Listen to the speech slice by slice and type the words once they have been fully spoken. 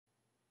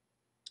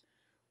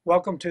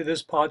Welcome to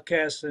this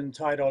podcast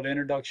entitled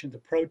Introduction to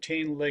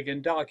Protein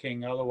Ligand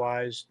Docking,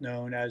 otherwise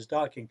known as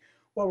docking.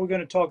 What we're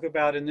going to talk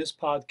about in this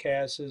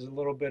podcast is a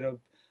little bit of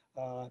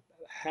uh,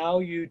 how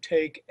you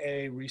take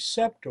a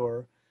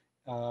receptor,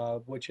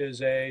 which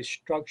is a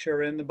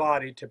structure in the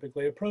body,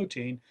 typically a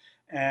protein,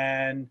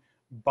 and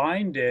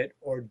bind it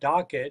or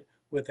dock it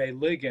with a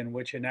ligand,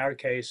 which in our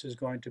case is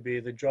going to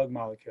be the drug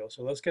molecule.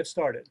 So let's get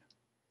started.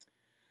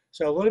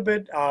 So a little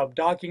bit of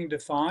docking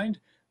defined.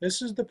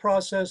 This is the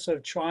process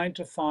of trying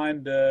to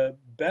find the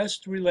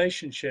best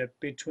relationship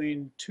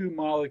between two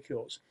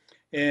molecules.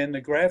 In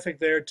the graphic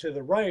there to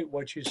the right,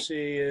 what you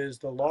see is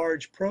the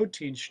large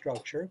protein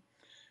structure.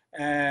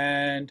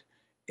 And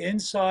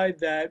inside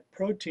that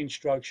protein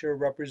structure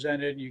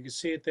represented, you can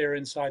see it there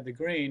inside the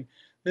green,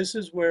 this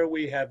is where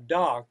we have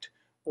docked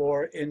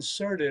or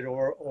inserted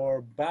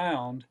or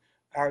bound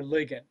our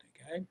ligand.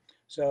 Okay,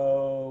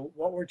 so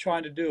what we're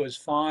trying to do is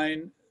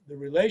find the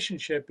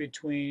relationship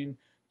between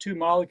two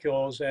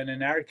molecules, and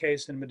in our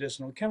case in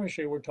medicinal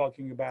chemistry we're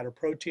talking about a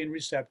protein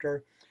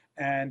receptor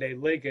and a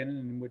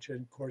ligand, which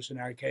of course in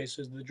our case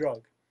is the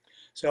drug.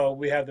 So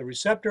we have the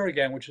receptor,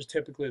 again, which is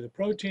typically the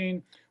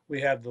protein. We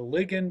have the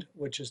ligand,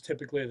 which is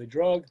typically the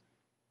drug.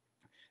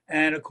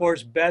 And of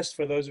course, best,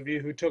 for those of you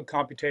who took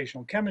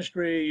computational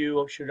chemistry,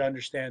 you should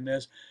understand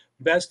this.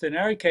 Best in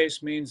our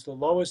case means the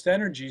lowest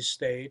energy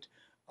state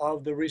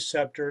of the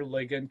receptor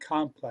ligand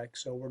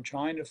complex. So we're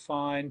trying to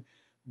find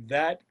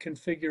that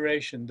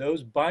configuration,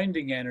 those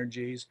binding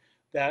energies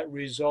that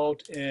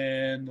result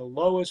in the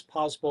lowest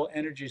possible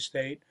energy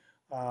state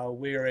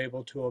we are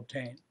able to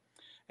obtain.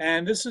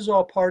 And this is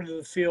all part of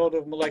the field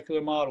of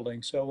molecular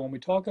modeling. So when we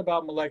talk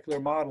about molecular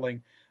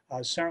modeling,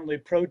 certainly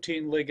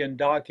protein ligand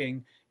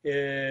docking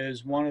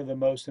is one of the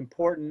most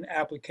important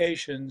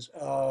applications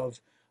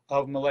of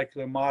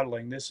molecular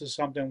modeling. This is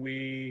something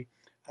we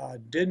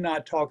did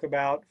not talk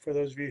about for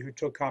those of you who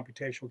took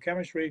computational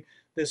chemistry.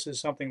 This is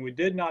something we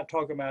did not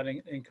talk about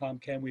in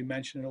Comp Chem. We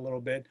mentioned it a little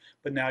bit,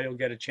 but now you'll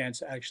get a chance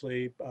to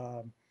actually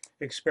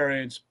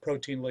experience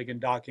protein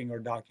ligand docking, or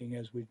docking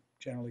as we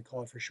generally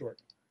call it for short.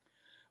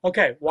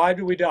 Okay, why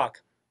do we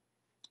dock?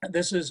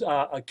 This is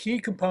a key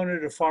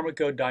component of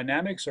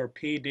pharmacodynamics, or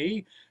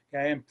PD.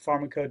 Okay, and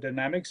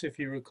pharmacodynamics, if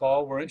you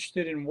recall, we're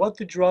interested in what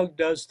the drug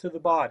does to the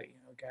body.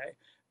 Okay,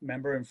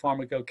 remember in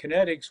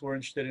pharmacokinetics, we're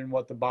interested in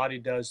what the body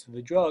does to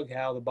the drug,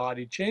 how the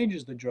body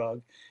changes the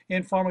drug.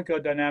 In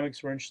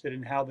pharmacodynamics, we're interested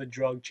in how the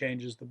drug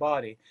changes the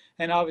body.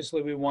 And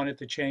obviously, we want it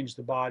to change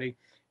the body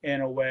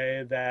in a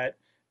way that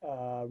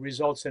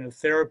results in a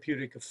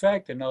therapeutic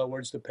effect. In other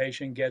words, the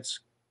patient gets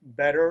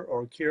better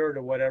or cured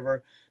or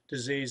whatever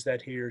disease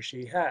that he or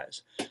she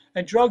has.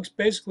 And drugs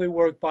basically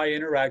work by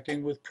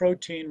interacting with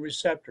protein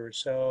receptors.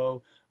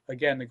 So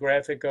again, the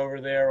graphic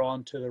over there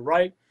on to the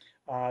right,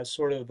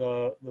 sort of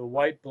the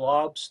white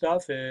blob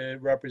stuff,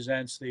 it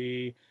represents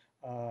the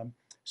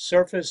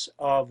surface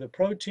of the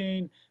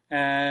protein,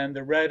 and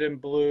the red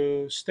and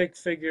blue stick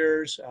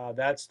figures,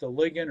 that's the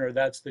ligand, or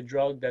that's the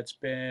drug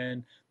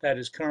that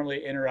is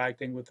currently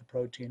interacting with the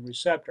protein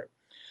receptor.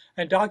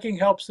 And docking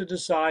helps to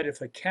decide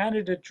if a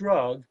candidate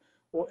drug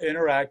will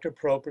interact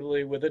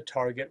appropriately with a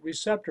target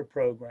receptor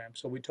program.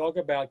 So we talk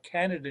about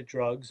candidate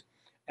drugs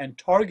and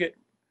target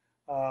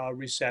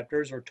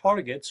receptors, or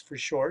targets for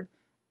short.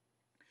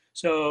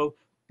 So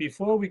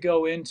before we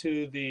go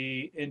into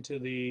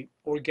the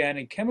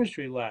organic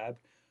chemistry lab,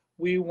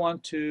 we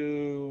want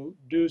to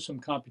do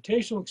some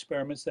computational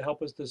experiments to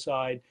help us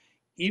decide,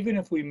 even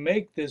if we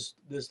make this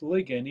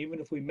ligand, even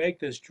if we make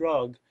this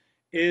drug,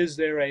 is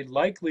there a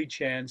likely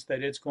chance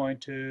that it's going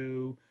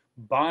to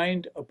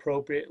bind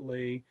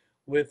appropriately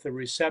with the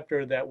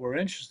receptor that we're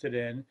interested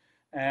in?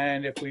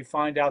 And if we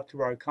find out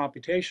through our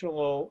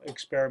computational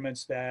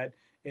experiments that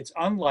it's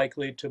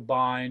unlikely to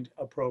bind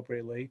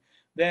appropriately,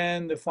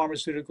 then the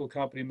pharmaceutical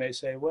company may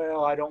say,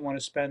 well, I don't want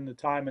to spend the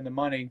time and the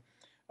money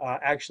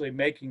actually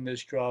making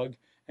this drug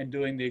and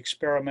doing the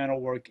experimental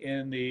work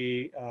in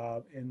the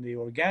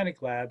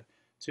organic lab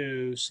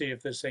to see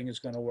if this thing is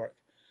going to work.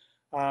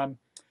 Um,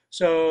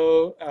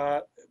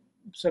 so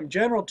some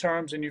general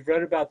terms, and you've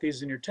read about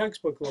these in your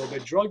textbook a little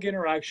bit. Drug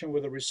interaction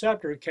with a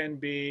receptor can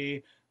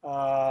be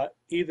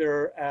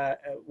either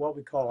what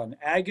we call an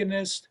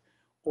agonist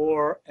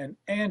or an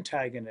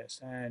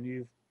antagonist. And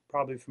you're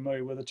probably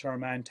familiar with the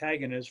term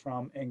antagonist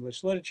from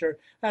English literature,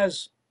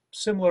 has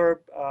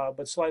similar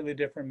but slightly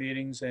different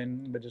meanings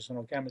in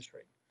medicinal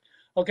chemistry.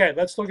 Okay,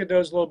 let's look at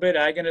those a little bit,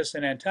 agonists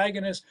and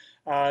antagonists.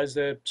 As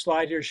the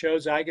slide here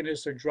shows,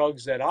 agonists are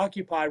drugs that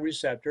occupy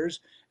receptors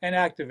and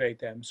activate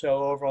them.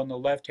 So over on the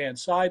left-hand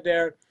side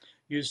there,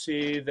 you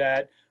see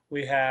that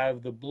we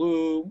have the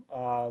blue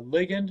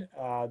ligand,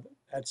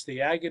 that's the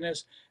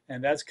agonist,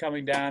 and that's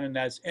coming down and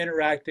that's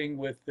interacting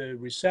with the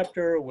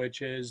receptor,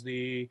 which is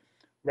the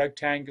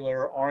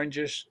rectangular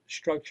orangish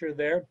structure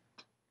there.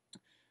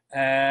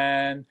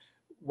 And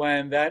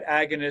when that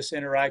agonist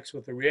interacts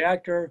with the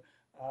receptor,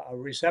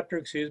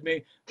 excuse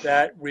me,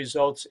 that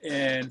results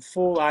in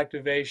full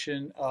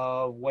activation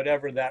of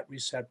whatever that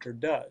receptor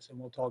does. And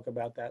we'll talk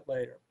about that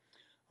later.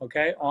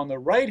 Okay, on the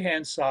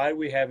right-hand side,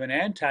 we have an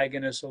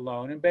antagonist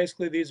alone, and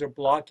basically these are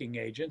blocking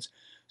agents.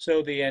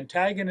 So the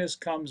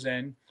antagonist comes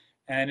in,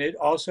 and it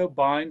also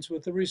binds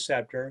with the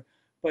receptor,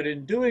 but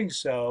in doing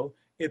so,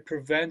 it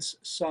prevents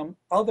some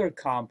other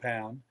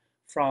compound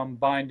from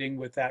binding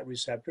with that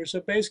receptor.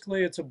 So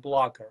basically, it's a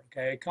blocker.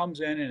 Okay, it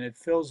comes in and it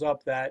fills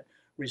up that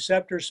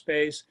receptor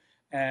space,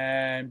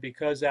 and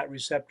because that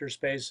receptor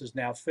space is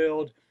now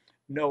filled,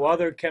 no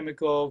other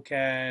chemical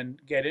can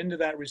get into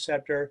that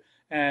receptor,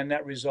 and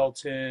that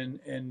results in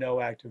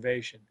no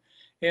activation.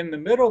 In the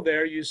middle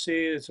there, you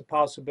see it's a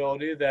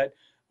possibility that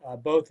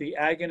both the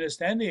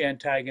agonist and the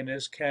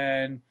antagonist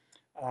can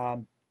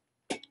um,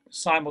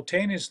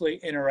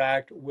 simultaneously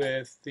interact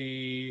with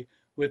the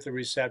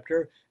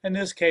receptor. In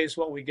this case,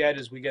 what we get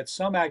is we get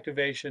some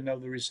activation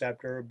of the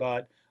receptor,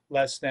 but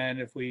less than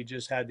if we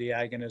just had the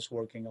agonist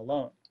working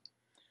alone.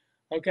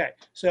 Okay,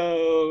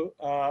 so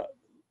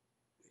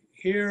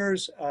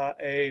here's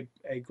a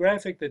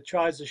graphic that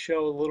tries to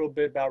show a little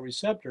bit about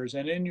receptors.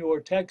 And in your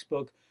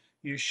textbook,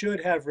 you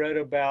should have read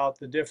about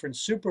the different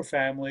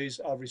superfamilies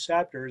of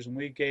receptors. And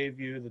we gave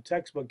you, the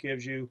textbook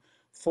gives you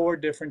 4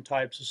 different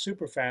types of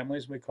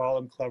superfamilies. We call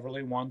them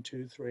cleverly 1,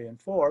 2, 3,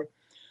 and 4.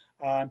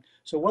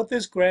 So what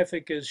this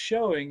graphic is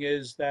showing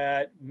is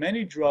that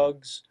many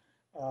drugs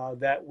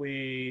that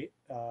we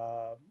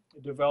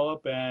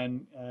develop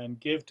and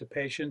give to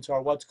patients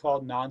are what's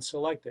called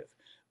non-selective.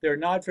 They're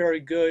not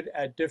very good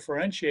at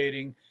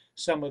differentiating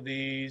some of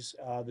these,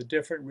 the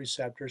different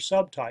receptor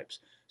subtypes.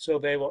 So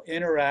they will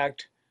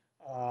interact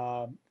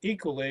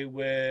equally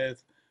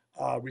with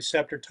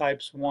receptor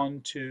types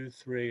 1, 2,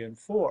 3, and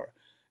 4.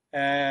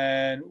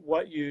 And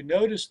what you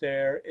notice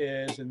there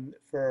is,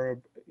 for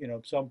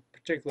some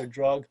particular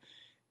drug,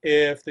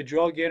 if the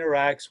drug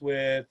interacts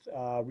with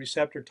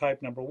receptor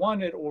type number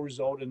 1, it will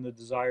result in the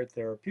desired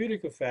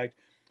therapeutic effect.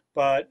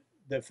 But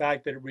the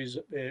fact that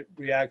it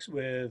reacts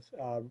with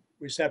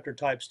receptor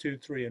types 2,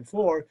 3, and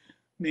 4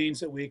 means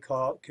that we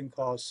can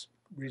cause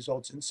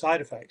results in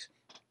side effects.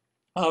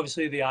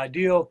 Obviously, the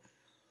ideal,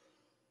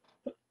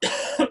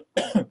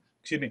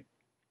 excuse me,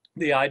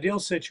 the ideal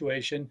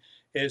situation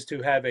is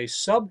to have a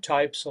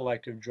subtype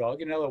selective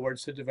drug. In other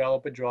words, to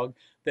develop a drug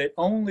that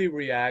only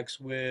reacts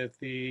with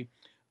the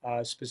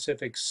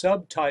specific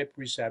subtype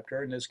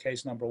receptor, in this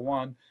case number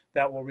 1,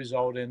 that will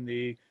result in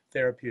the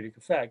therapeutic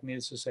effect.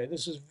 Needless to say,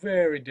 this is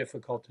very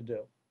difficult to do.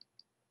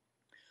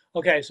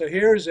 Okay, so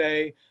here's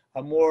a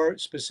more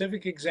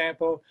specific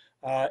example.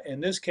 In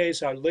this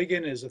case, our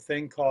ligand is a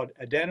thing called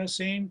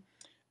adenosine.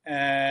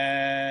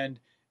 And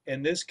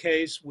in this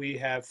case, we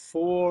have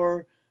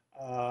 4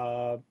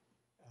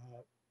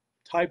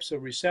 types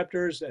of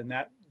receptors, and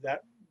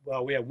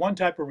well, we have 1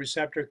 type of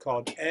receptor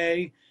called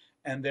A,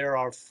 and there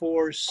are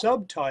 4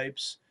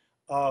 subtypes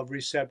of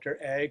receptor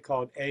A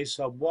called A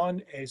sub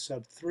 1, A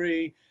sub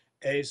 3,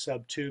 A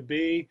sub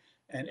 2B,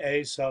 and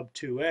A sub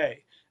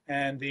 2A.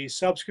 And the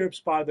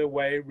subscripts, by the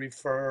way,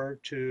 refer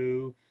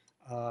to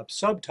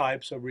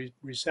subtypes of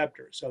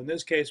receptors. So in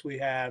this case, we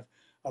have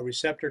a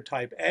receptor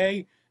type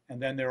A,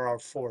 and then there are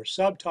 4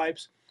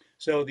 subtypes.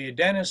 So the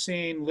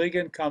adenosine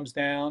ligand comes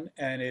down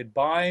and it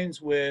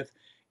binds with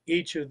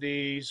each of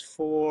these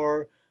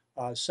 4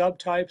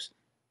 subtypes.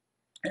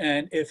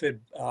 And if it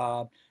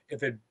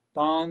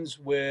bonds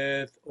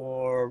with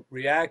or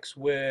reacts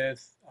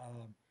with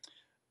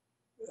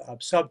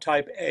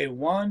subtype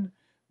A1,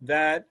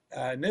 that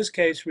in this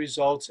case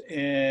results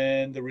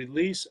in the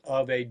release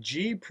of a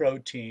G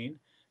protein.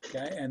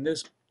 Okay, in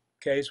this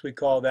case we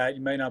call that,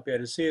 you may not be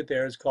able to see it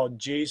there, it's called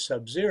G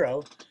sub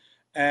 0.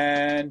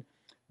 And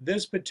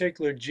this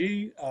particular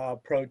G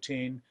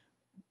protein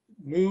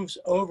moves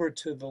over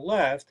to the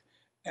left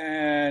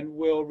and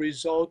will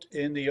result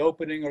in the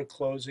opening or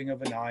closing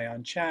of an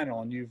ion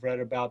channel. And you've read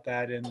about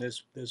that in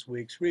this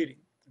week's reading.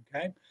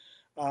 Okay,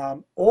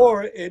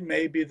 or it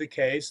may be the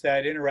case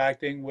that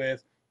interacting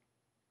with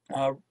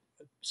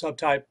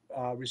subtype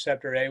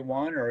receptor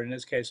A1, or in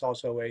this case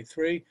also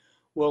A3,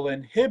 will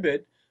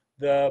inhibit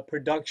the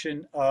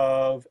production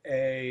of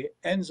an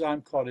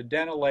enzyme called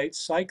adenylate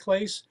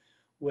cyclase,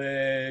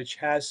 which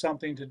has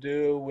something to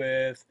do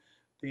with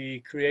the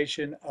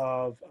creation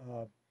of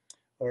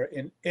or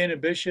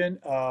inhibition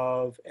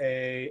of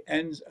a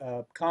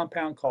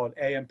compound called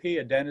AMP,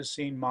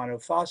 adenosine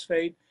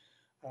monophosphate.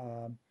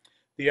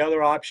 The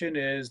other option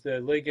is the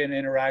ligand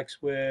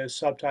interacts with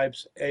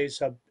subtypes A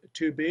sub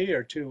 2B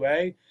or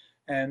 2A.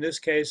 And in this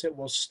case, it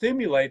will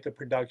stimulate the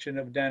production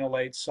of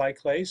adenylate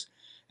cyclase.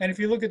 And if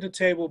you look at the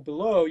table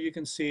below, you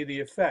can see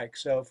the effect.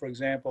 So for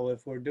example,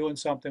 if we're doing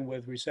something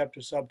with receptor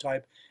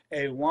subtype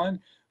A1,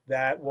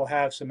 that will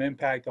have some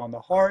impact on the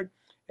heart.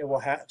 It will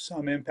have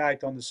some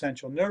impact on the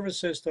central nervous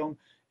system.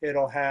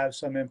 It'll have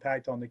some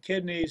impact on the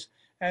kidneys,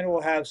 and it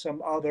will have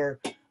some other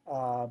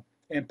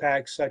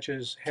impacts such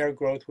as hair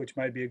growth, which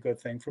might be a good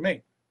thing for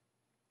me.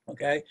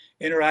 Okay,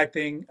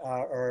 interacting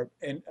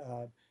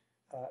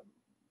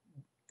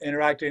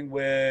interacting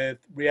with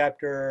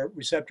receptor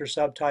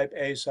subtype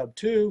A sub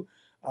 2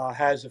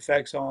 has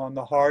effects on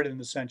the heart and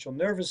the central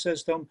nervous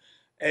system.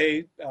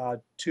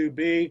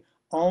 A2B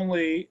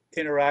only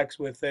interacts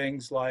with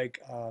things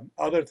like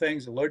other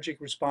things,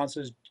 allergic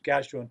responses,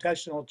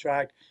 gastrointestinal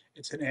tract.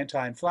 It's an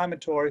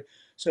anti-inflammatory.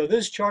 So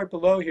this chart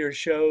below here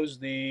shows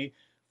the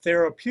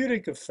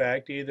therapeutic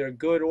effect, either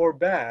good or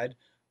bad,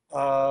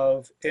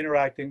 of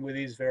interacting with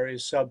these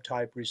various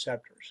subtype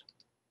receptors.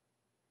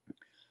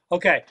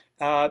 Okay,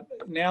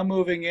 now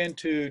moving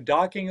into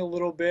docking a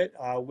little bit.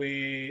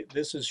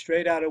 This is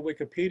straight out of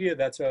Wikipedia.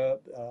 That's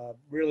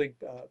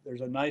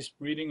there's a nice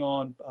reading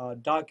on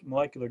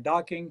molecular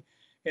docking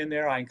in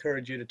there. I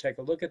encourage you to take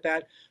a look at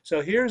that.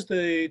 So here's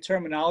the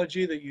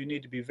terminology that you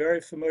need to be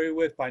very familiar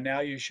with. By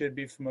now you should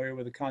be familiar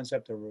with the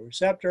concept of a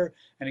receptor.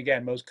 And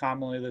again, most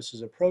commonly this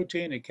is a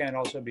protein. It can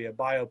also be a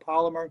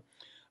biopolymer.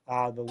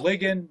 The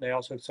ligand, they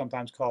also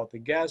sometimes call it the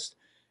guest,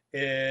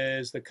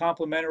 is the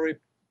complementary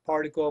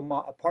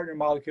partner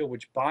molecule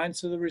which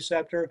binds to the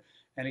receptor.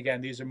 And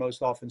again, these are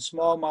most often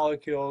small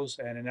molecules,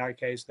 and in our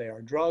case, they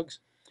are drugs.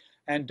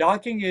 And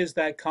docking is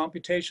that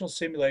computational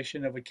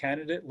simulation of a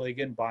candidate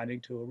ligand binding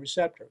to a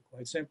receptor,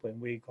 quite simply,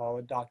 and we call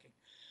it docking.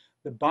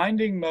 The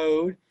binding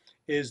mode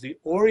is the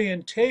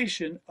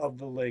orientation of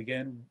the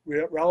ligand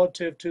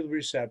relative to the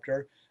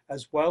receptor,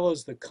 as well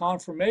as the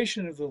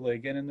conformation of the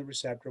ligand and the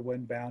receptor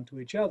when bound to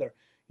each other.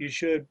 You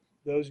should,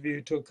 those of you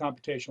who took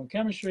computational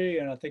chemistry,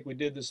 and I think we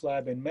did this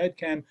lab in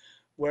MedChem,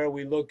 where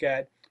we look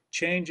at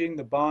changing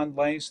the bond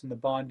lengths and the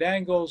bond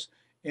angles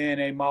in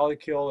a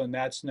molecule, and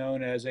that's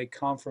known as a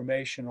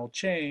conformational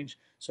change.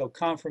 So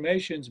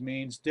conformations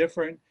means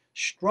different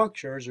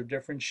structures or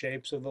different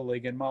shapes of the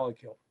ligand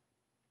molecule.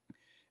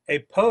 A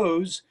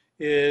pose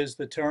is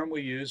the term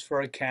we use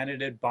for a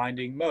candidate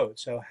binding mode.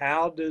 So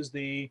how does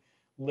the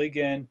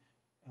ligand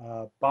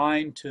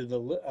bind to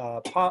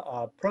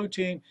the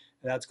protein?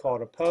 That's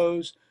called a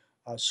pose.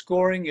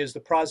 Scoring is the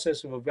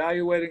process of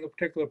evaluating a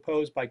particular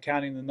pose by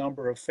counting the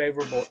number of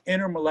favorable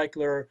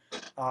intermolecular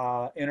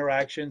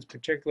interactions,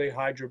 particularly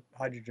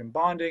hydrogen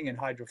bonding and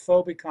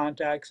hydrophobic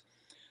contacts.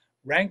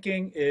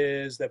 Ranking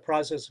is the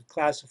process of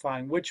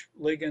classifying which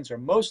ligands are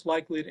most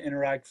likely to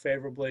interact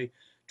favorably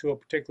to a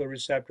particular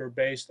receptor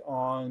based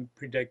on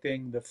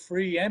predicting the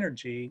free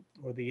energy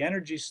or the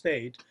energy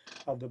state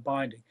of the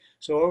binding.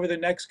 So over the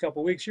next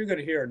couple of weeks, you're going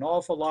to hear an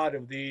awful lot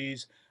of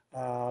these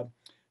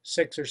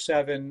 6 or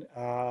 7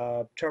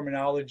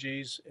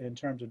 terminologies in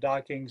terms of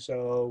docking,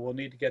 so we'll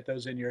need to get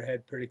those in your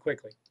head pretty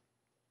quickly.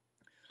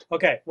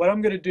 Okay, what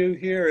I'm going to do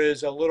here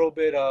is a little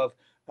bit of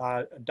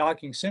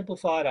docking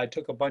simplified. I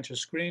took a bunch of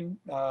screen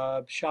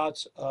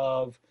shots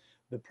of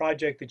the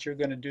project that you're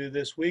going to do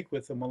this week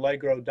with the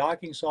Milagro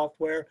docking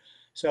software.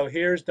 So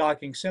here's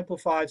docking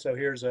simplified. So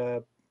here's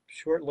a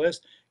short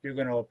list. You're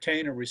going to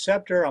obtain a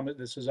receptor.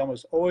 This is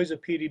almost always a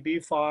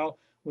PDB file,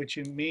 which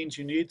means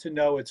you need to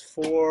know it's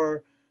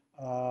 4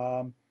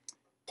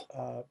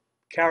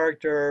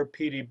 character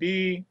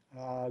PDB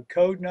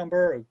code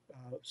number,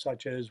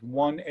 such as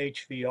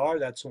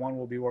 1HVR. That's the one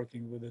we'll be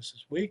working with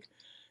this week.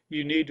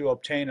 You need to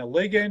obtain a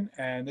ligand,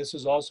 and this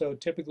is also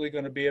typically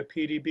going to be a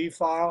PDB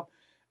file.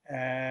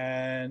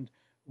 And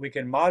we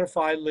can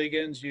modify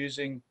ligands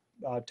using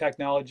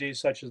technologies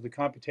such as the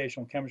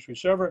computational chemistry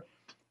server.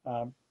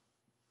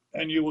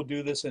 And you will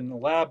do this in the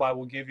lab. I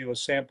will give you a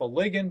sample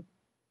ligand.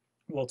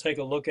 We'll take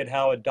a look at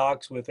how it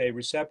docks with a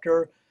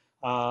receptor.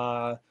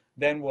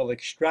 Then we'll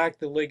extract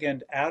the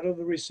ligand out of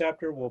the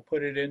receptor. We'll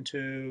put it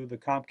into the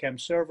CompChem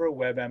server,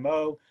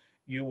 WebMO.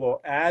 You will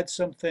add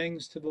some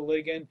things to the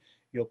ligand.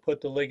 You'll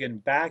put the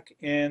ligand back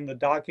in the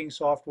docking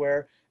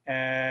software,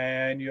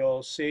 and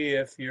you'll see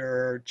if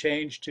your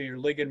change to your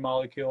ligand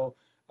molecule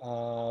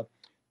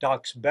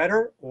docks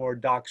better or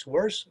docks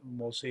worse. And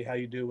we'll see how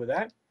you do with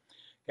that.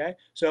 Okay,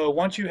 so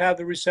once you have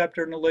the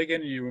receptor and the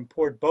ligand, you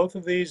import both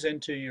of these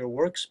into your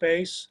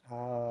workspace,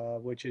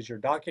 which is your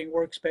docking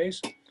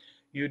workspace.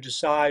 You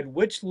decide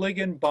which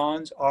ligand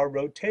bonds are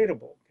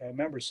rotatable. Okay,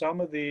 remember,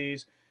 some of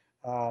these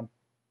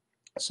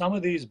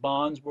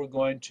bonds we're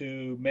going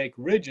to make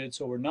rigid,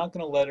 so we're not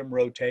going to let them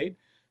rotate.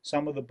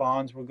 Some of the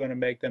bonds we're going to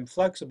make them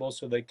flexible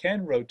so they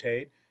can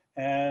rotate.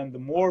 And the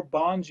more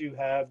bonds you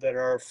have that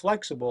are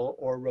flexible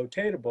or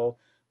rotatable,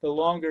 the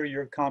longer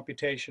your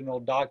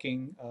computational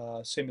docking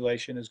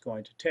simulation is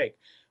going to take.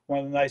 One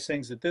of the nice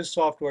things that this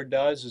software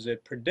does is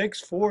it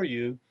predicts for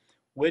you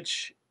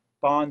which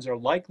bonds are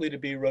likely to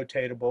be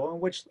rotatable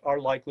and which are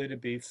likely to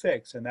be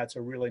fixed. And that's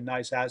a really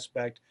nice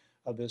aspect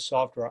of this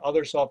software.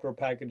 Other software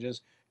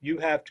packages, you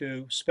have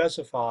to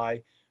specify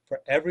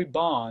for every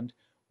bond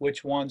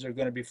which ones are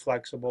going to be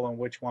flexible and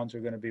which ones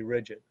are going to be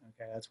rigid.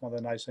 Okay, that's one of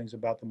the nice things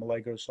about the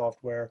Milagro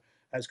software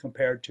as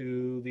compared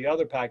to the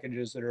other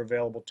packages that are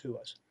available to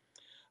us.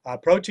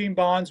 Protein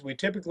bonds, we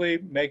typically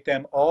make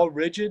them all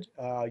rigid.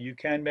 You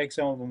can make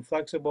some of them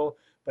flexible,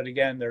 but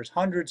again, there's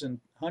hundreds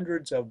and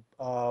hundreds of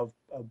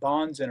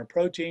bonds in a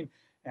protein,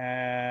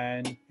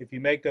 and if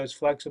you make those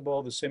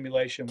flexible, the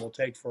simulation will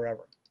take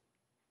forever.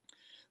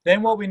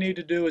 Then what we need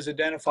to do is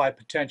identify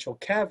potential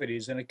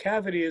cavities, and a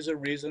cavity is a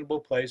reasonable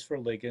place for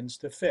ligands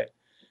to fit.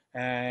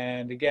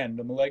 And again,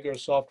 the Milagro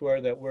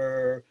software that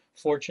we're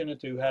fortunate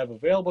to have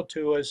available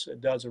to us.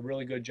 It does a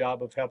really good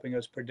job of helping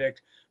us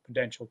predict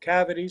potential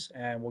cavities,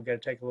 and we'll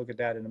get to take a look at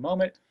that in a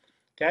moment.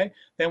 Okay,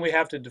 then we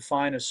have to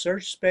define a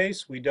search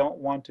space. We don't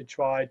want to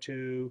try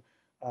to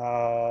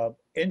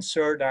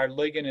insert our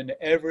ligand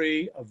into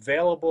every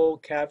available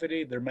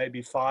cavity. There may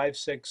be 5,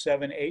 6,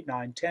 7, 8,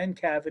 9, 10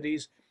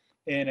 cavities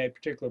in a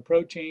particular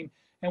protein,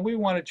 and we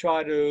want to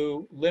try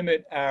to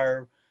limit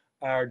our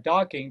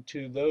docking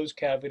to those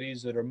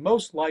cavities that are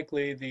most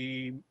likely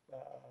the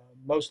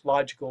most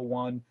logical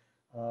one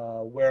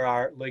where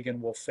our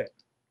ligand will fit.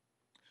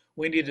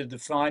 We need to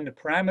define the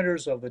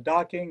parameters of the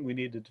docking. We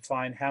need to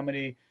define how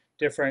many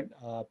different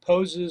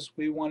poses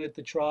we want it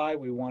to try.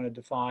 We want to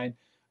define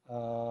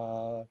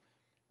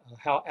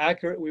how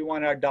accurate we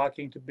want our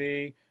docking to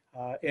be.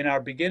 In our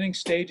beginning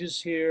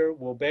stages here,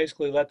 we'll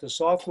basically let the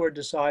software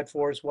decide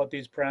for us what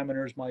these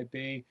parameters might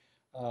be.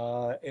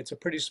 It's a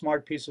pretty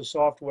smart piece of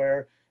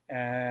software,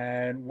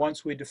 and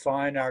once we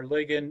define our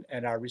ligand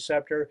and our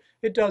receptor,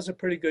 it does a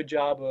pretty good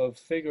job of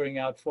figuring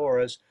out for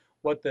us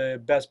what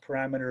the best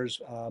parameters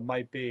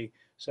might be.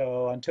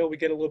 So until we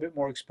get a little bit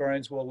more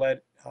experience, we'll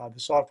let the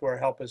software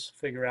help us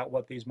figure out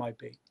what these might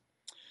be.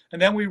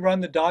 And then we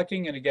run the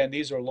docking, and again,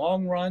 these are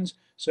long runs,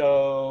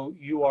 so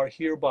you are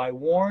hereby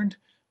warned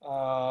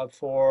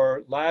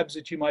for labs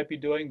that you might be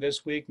doing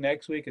this week,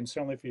 next week, and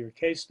certainly for your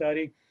case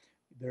study.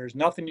 There's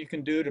nothing you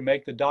can do to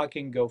make the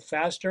docking go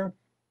faster.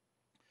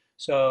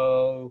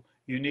 So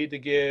you need to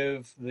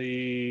give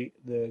the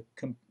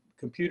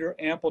computer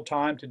ample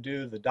time to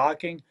do the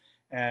docking,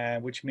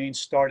 and which means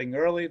starting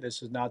early.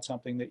 This is not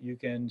something that you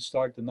can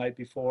start the night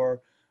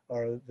before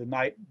or the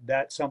night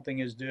that something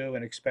is due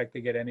and expect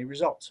to get any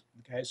results.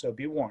 Okay, so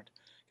be warned.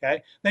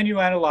 Okay, then you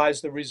analyze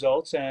the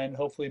results and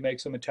hopefully make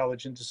some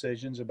intelligent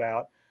decisions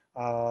about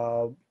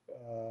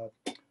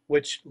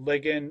which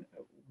ligand,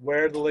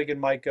 where the ligand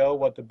might go,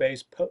 what the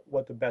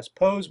best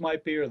pose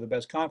might be, or the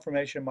best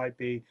conformation might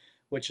be,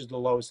 which is the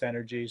lowest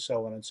energy,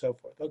 so on and so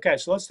forth. Okay,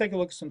 so let's take a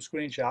look at some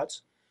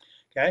screenshots.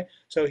 Okay,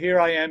 so here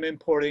I am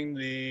importing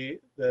the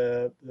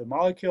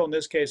molecule. In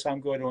this case,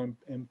 I'm going to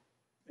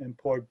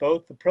import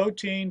both the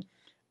protein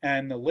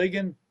and the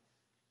ligand.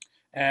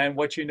 And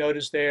what you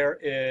notice there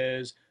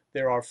is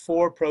there are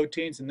 4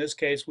 proteins. In this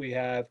case, we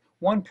have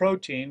one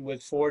protein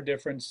with 4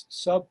 different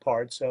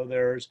subparts. So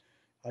there's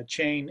a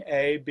chain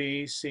A,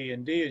 B, C,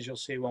 and D, as you'll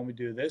see when we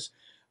do this.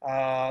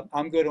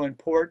 I'm going to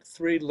import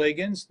 3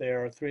 ligands.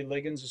 There are 3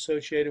 ligands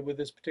associated with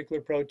this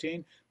particular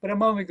protein, but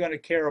I'm only going to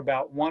care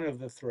about one of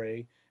the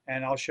 3.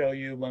 And I'll show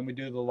you when we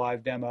do the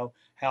live demo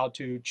how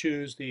to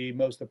choose the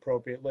most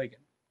appropriate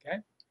ligand. Okay.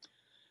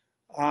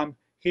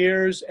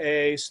 Here's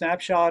a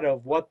snapshot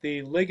of what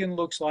the ligand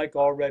looks like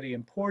already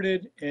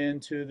imported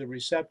into the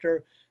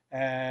receptor,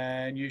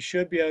 and you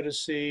should be able to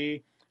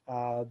see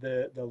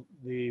the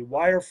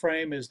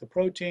wireframe is the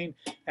protein,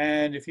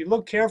 and if you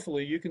look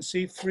carefully, you can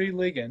see 3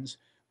 ligands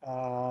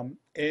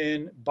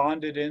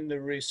bonded in the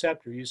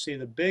receptor. You see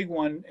the big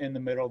one in the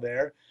middle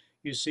there.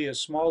 You see a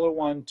smaller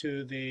one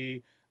to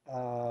the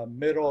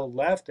middle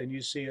left, and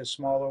you see a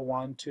smaller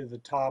one to the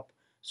top,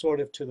 sort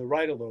of to the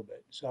right a little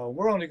bit. So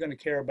we're only going to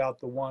care about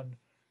the one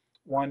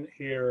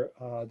here,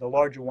 the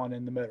larger one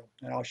in the middle.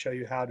 And I'll show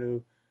you how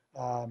to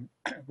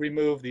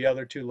remove the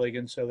other 2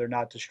 ligands so they're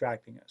not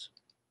distracting us.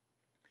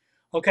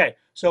 Okay,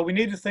 so we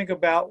need to think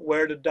about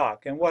where to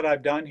dock. And what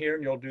I've done here,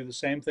 and you'll do the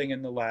same thing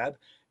in the lab,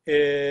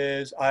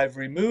 is I've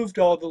removed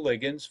all the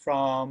ligands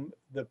from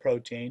the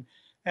protein.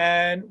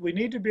 And we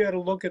need to be able to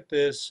look at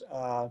this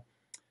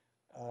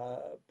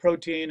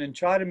protein and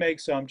try to make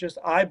some just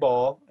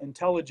eyeball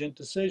intelligent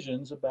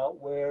decisions about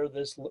where a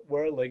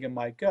ligand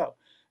might go.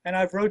 And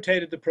I've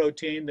rotated the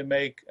protein to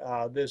make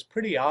this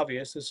pretty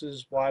obvious. This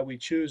is why we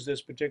choose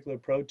this particular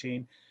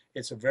protein.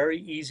 It's a very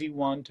easy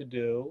one to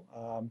do.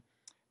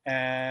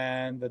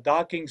 And the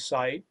docking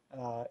site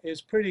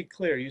is pretty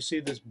clear. You see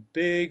this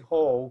big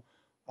hole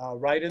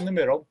right in the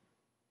middle.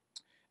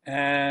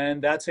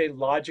 And that's a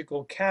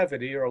logical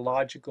cavity or a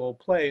logical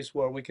place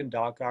where we can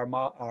dock our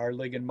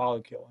ligand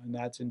molecule. And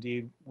that's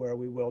indeed where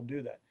we will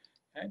do that.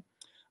 Okay?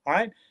 All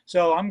right,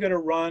 so I'm going to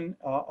run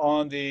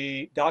on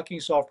the docking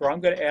software. I'm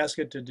going to ask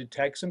it to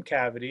detect some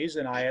cavities,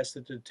 and I asked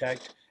it to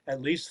detect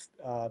at least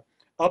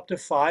up to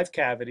 5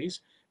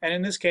 cavities. And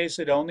in this case,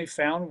 it only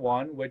found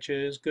 1, which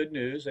is good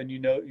news. And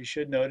you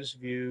should notice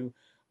if you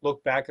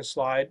look back a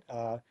slide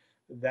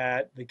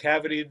that the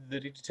cavity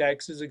that it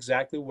detects is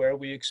exactly where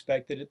we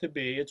expected it to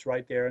be. It's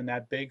right there in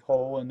that big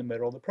hole in the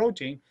middle of the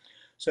protein.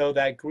 So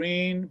that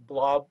green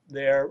blob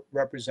there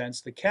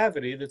represents the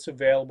cavity that's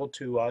available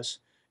to us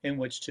in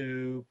which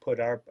to put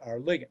our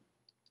ligand.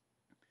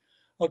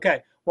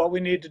 Okay, what we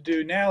need to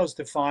do now is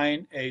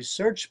define a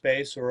search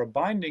space or a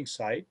binding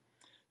site.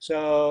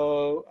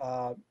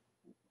 So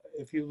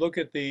if you look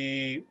at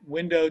the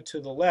window to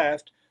the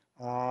left,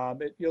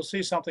 you'll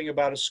see something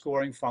about a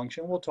scoring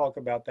function. We'll talk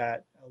about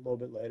that a little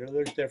bit later.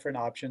 There's different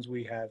options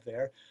we have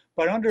there.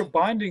 But under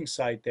binding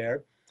site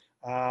there,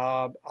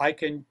 that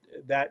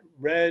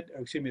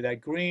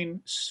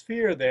green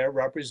sphere there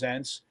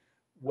represents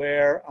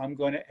where I'm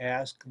going to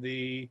ask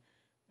the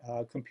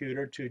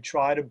computer to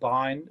try to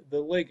bind the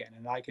ligand.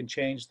 And I can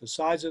change the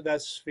size of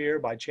that sphere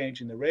by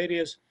changing the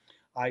radius.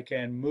 I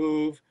can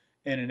move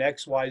in an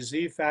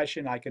XYZ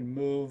fashion. I can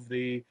move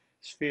the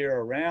sphere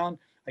around.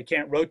 I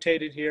can't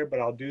rotate it here, but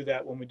I'll do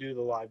that when we do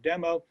the live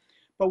demo.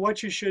 But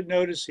what you should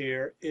notice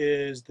here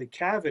is the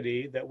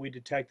cavity that we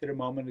detected a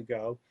moment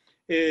ago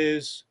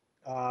is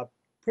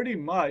pretty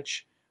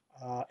much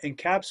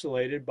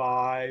encapsulated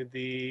by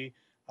the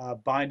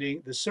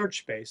the search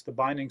space, the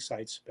binding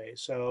site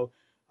space. So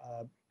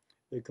uh,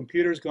 the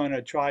computer is going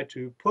to try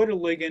to put a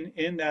ligand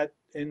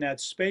in that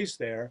space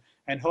there,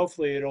 and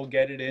hopefully it'll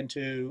get it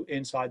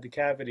inside the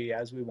cavity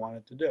as we want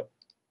it to do.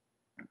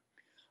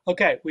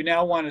 Okay, we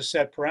now want to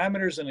set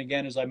parameters, and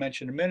again, as I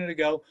mentioned a minute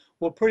ago,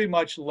 we'll pretty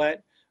much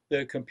let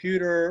the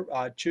computer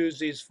choose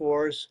these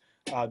for us.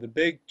 The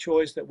big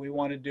choice that we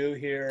want to do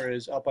here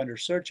is up under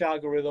search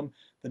algorithm,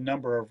 the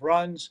number of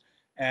runs,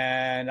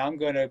 and I'm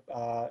going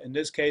to, in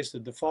this case, the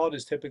default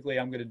is typically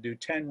I'm going to do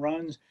 10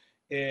 runs.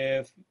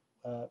 If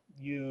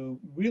you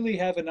really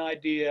have an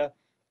idea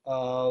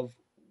of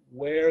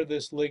where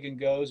this ligand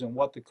goes and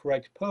what the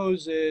correct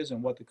pose is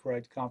and what the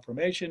correct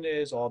conformation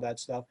is, all that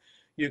stuff,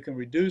 you can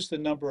reduce the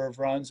number of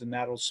runs and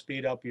that'll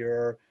speed up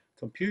your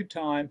compute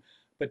time.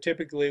 But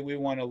typically we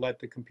want to let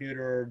the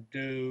computer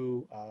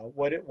do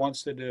what it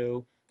wants to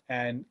do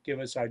and give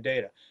us our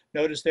data.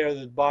 Notice there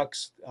the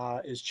box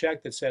is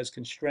checked that says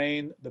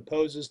constrain the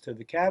poses to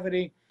the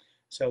cavity.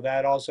 So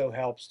that also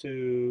helps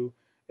to,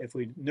 if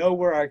we know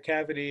where our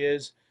cavity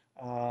is,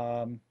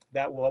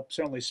 that will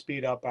certainly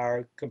speed up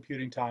our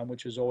computing time,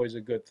 which is always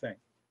a good thing.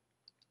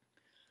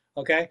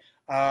 Okay,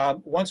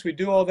 once we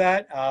do all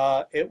that,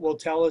 it will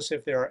tell us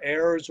if there are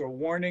errors or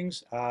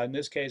warnings. In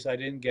this case, I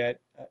didn't get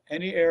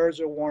any errors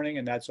or warning,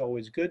 and that's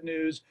always good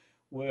news.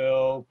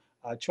 We'll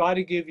try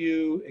to give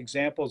you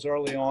examples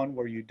early on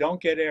where you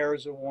don't get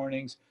errors or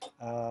warnings.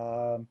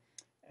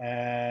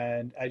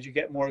 And as you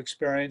get more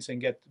experience and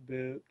get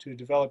to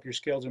develop your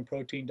skills in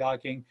protein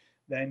docking,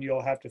 then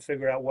you'll have to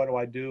figure out what do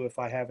I do if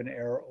I have an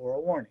error or a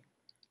warning.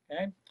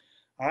 Okay.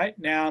 All right.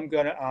 Now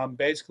I'm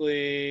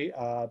basically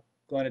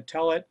going to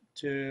tell it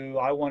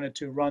I wanted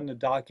to run the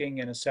docking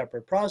in a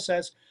separate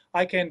process.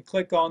 I can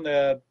click on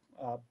the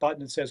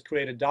button that says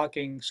create a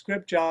docking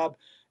script job,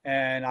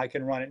 and I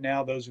can run it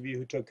now. Those of you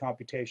who took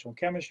computational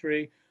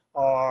chemistry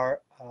are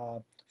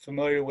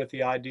familiar with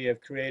the idea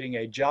of creating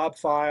a job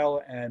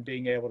file and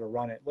being able to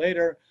run it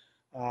later.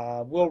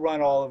 We'll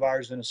run all of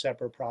ours in a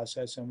separate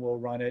process, and we'll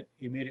run it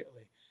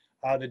immediately.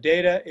 The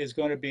data is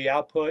going to be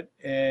output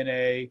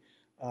in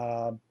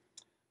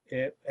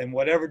in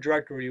whatever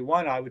directory you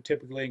want. I would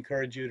typically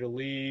encourage you to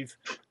leave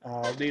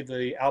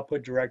the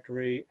output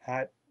directory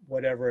at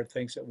whatever it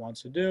thinks it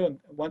wants to do. And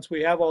once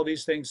we have all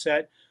these things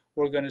set,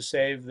 we're going to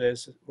save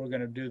this. We're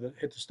going to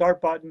hit the start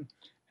button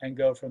and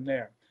go from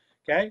there.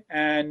 Okay,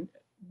 and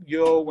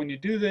when you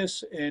do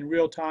this in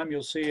real time,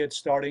 you'll see it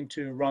starting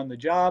to run the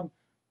job.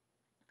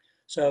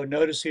 So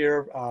notice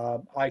here,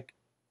 I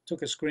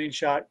took a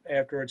screenshot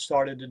after it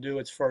started to do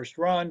its first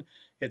run.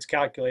 It's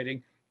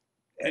calculating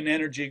an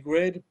energy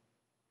grid.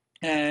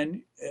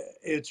 And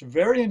it's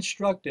very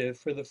instructive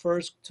for the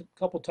first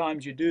couple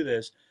times you do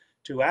this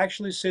to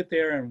actually sit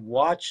there and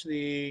watch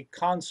the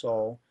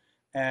console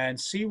and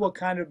see what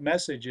kind of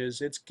messages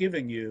it's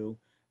giving you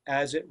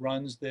as it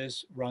runs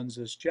this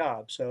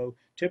job. So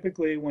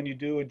typically when you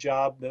do a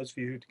job, those of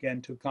you who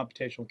again took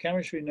computational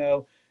chemistry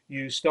know,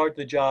 you start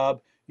the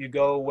job, you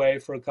go away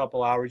for a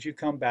couple hours, you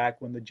come back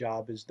when the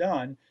job is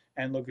done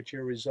and look at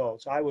your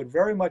results. I would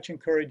very much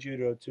encourage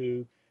you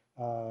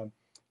to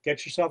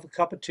get yourself a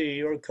cup of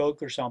tea or a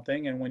Coke or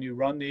something, and when you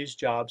run these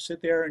jobs,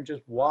 sit there and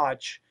just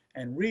watch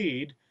and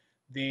read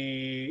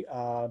the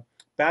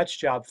batch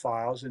job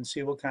files and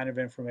see what kind of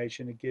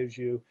information it gives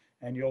you,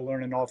 and you'll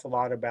learn an awful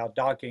lot about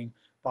docking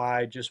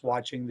by just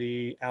watching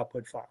the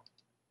output file.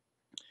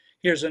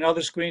 Here's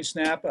another screen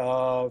snap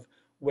of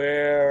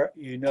where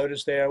you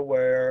notice there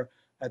where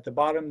at the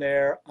bottom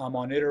there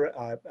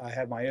I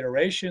have my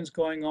iterations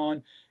going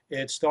on.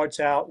 It starts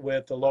out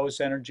with the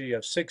lowest energy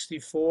of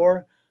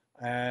 64.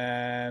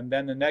 And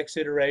then the next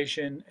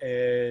iteration,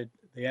 the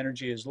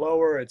energy is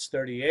lower, it's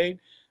 38.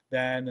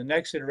 Then the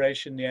next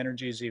iteration, the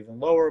energy is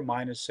even lower,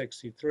 minus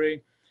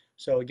 63.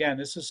 So again,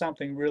 this is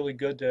something really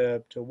good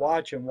to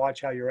watch, and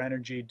watch how your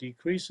energy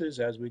decreases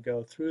as we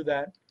go through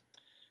that.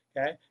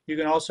 Okay. You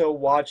can also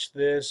watch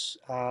this,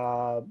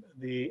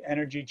 the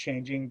energy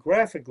changing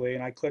graphically,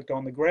 and I clicked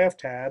on the graph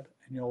tab,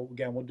 and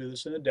again, we'll do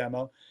this in a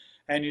demo,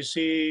 and you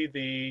see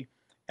the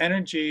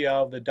energy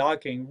of the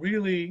docking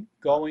really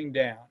going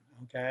down.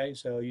 Okay,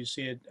 so you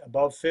see it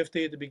above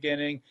 50 at the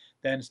beginning,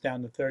 then it's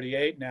down to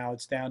 38, now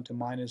it's down to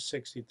minus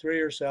 63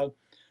 or so.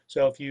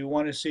 So if you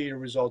want to see your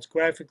results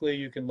graphically,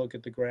 you can look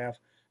at the graph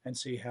and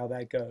see how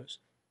that goes.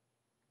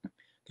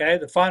 Okay,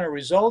 the final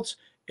results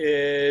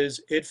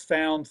is it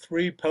found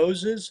 3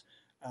 poses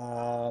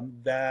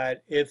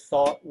that it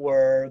thought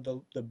were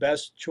the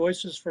best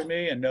choices for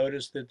me, and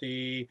notice that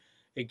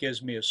it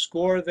gives me a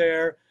score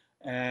there,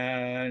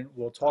 and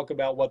we'll talk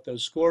about what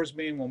those scores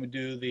mean when we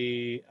do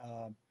the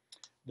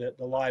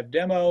the live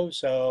demo.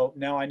 So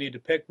now I need to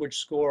pick which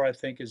score I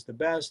think is the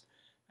best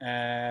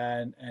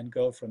and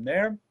go from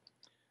there.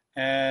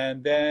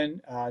 And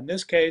then in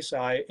this case,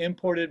 I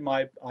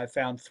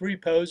found 3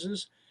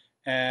 poses.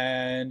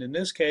 And in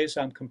this case,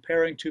 I'm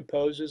comparing 2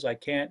 poses. I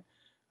can't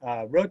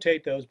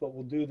rotate those, but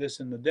we'll do this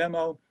in the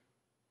demo.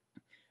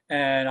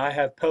 And I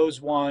have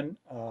pose 1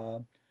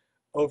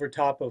 over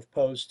top of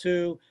pose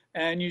 2.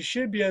 And you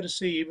should be able to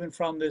see, even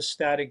from this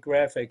static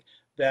graphic,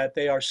 that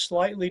they are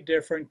slightly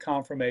different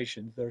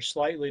conformations. They're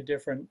slightly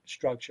different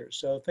structures.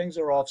 So things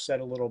are offset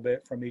a little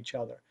bit from each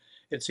other.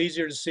 It's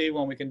easier to see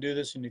when we can do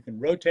this and you can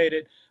rotate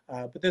it,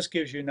 but this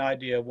gives you an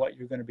idea of what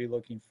you're going to be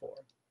looking for.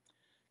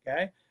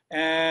 Okay,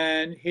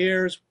 and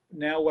here's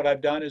now what I've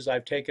done is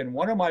I've taken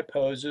one of my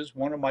poses,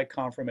 one of my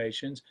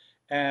conformations,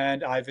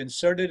 and I've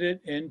inserted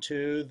it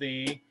into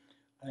the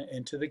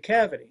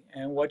cavity.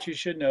 And what you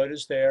should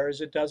notice there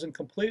is it doesn't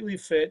completely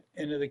fit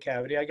into the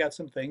cavity. I got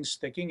some things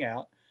sticking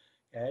out,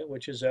 okay,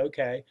 which is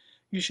okay.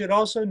 You should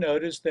also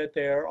notice that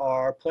there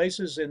are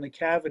places in the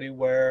cavity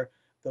where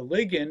the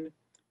ligand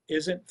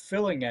isn't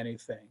filling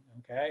anything,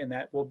 okay, and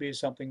that will be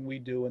something we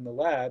do in the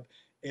lab,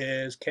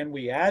 is can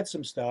we add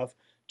some stuff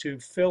to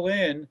fill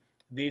in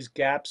these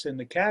gaps in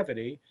the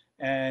cavity,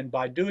 and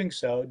by doing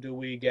so, do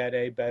we get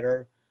a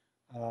better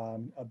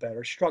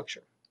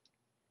structure.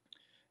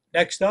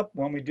 Next up,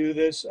 when we do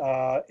this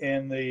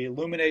in the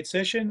Illuminate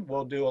session,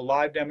 we'll do a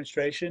live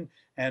demonstration,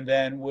 and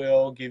then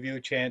we'll give you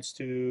a chance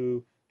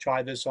to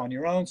try this on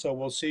your own. So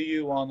we'll see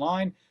you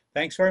online.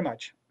 Thanks very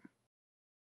much.